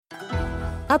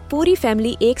अब पूरी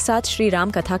फैमिली एक साथ श्री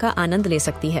राम कथा का आनंद ले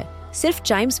सकती है सिर्फ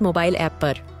चाइम्स मोबाइल ऐप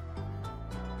पर।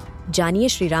 जानिए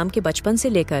श्री राम के बचपन से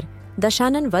लेकर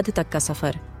दशानन वध तक का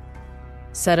सफर।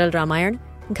 सरल रामायण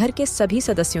घर के सभी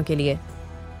सदस्यों के लिए।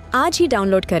 आज ही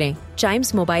डाउनलोड करें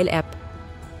चाइम्स मोबाइल ऐप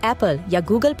एप्पल या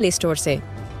गूगल प्ले स्टोर से।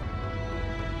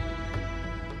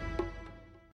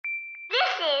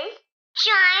 This is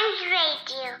Chimes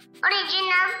Radio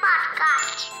original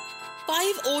podcast.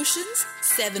 5 oceans,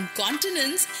 7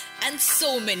 continents, and so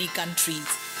many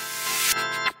countries.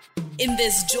 In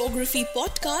this geography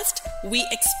podcast, we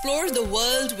explore the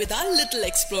world with our little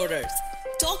explorers.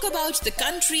 Talk about the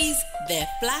countries, their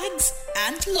flags,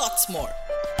 and lots more.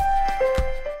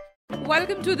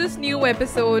 Welcome to this new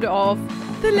episode of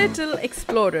The Little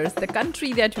Explorers. The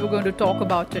country that we're going to talk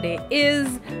about today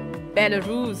is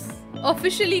Belarus.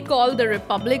 Officially called the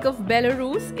Republic of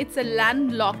Belarus, it's a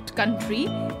landlocked country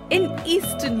in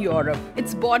Eastern Europe.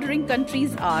 Its bordering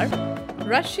countries are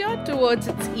Russia towards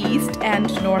its east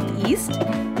and northeast,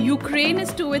 Ukraine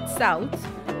is to its south,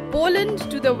 Poland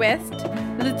to the west,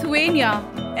 Lithuania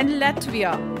and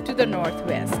Latvia to the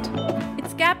northwest.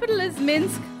 Its capital is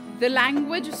Minsk. The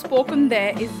language spoken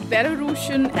there is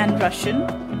Belarusian and Russian,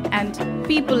 and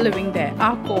people living there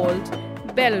are called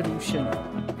Belarusian.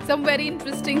 Some very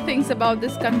interesting things about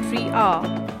this country are,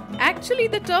 actually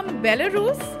the term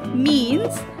Belarus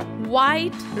means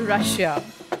white Russia.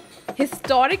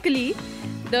 Historically,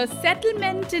 the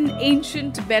settlement in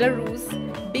ancient Belarus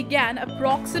began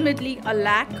approximately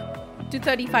 100,000 to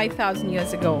 35,000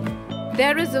 years ago.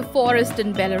 There is a forest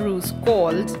in Belarus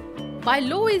called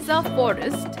Bialoiza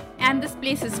Forest, and this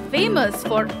place is famous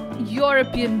for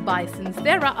European bisons.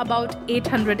 There are about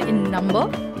 800 in number,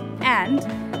 and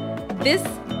this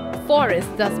forest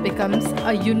thus becomes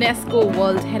a UNESCO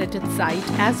World Heritage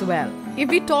Site as well. If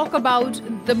we talk about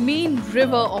the main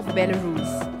river of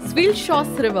Belarus,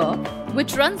 Svilshos River,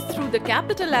 which runs through the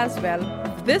capital as well,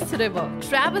 this river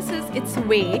traverses its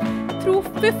way through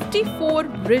 54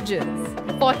 bridges.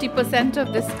 40%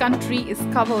 of this country is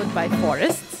covered by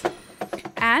forests,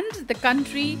 and the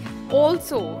country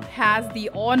also has the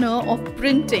honor of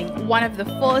printing one of the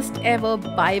first ever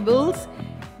Bibles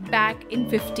back in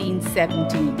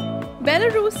 1517.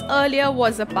 Belarus earlier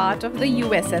was a part of the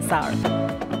USSR.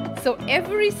 So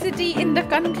every city in the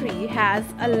country has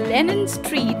a Lenin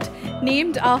Street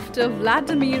named after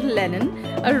Vladimir Lenin,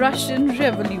 a Russian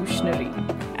revolutionary.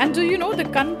 And do you know the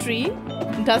country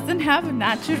doesn't have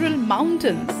natural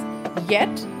mountains?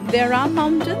 Yet there are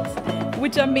mountains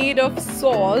which are made of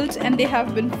salt, and they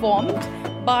have been formed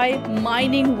by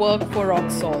mining work for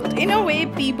rock salt. In a way,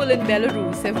 people in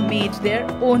Belarus have made their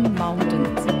own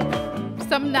mountains.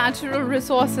 Some natural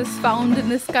resources found in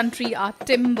this country are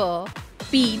timber,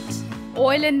 peat,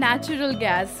 oil and natural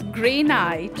gas,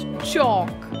 granite,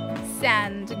 chalk,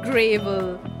 sand,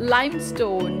 gravel,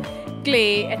 limestone,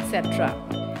 clay, etc.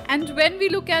 And when we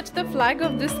look at the flag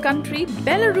of this country,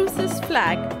 Belarus's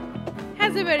flag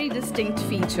has a very distinct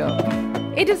feature.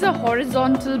 It is a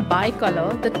horizontal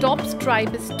bicolor. The top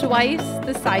stripe is twice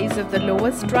the size of the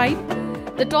lower stripe.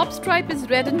 The top stripe is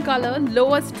red in color,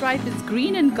 lower stripe is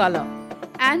green in color.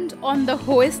 And on the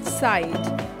hoist side,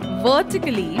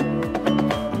 vertically,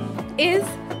 is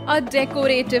a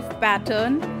decorative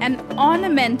pattern, an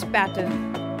ornament pattern,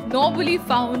 normally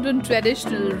found on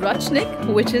traditional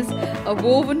ruchnik, which is a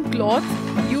woven cloth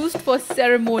used for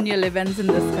ceremonial events in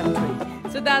this country.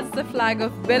 So that's the flag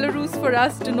of Belarus for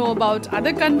us. To know about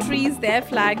other countries, their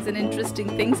flags, and interesting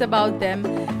things about them,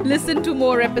 listen to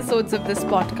more episodes of this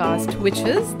podcast, which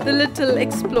is The Little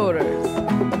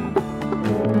Explorers.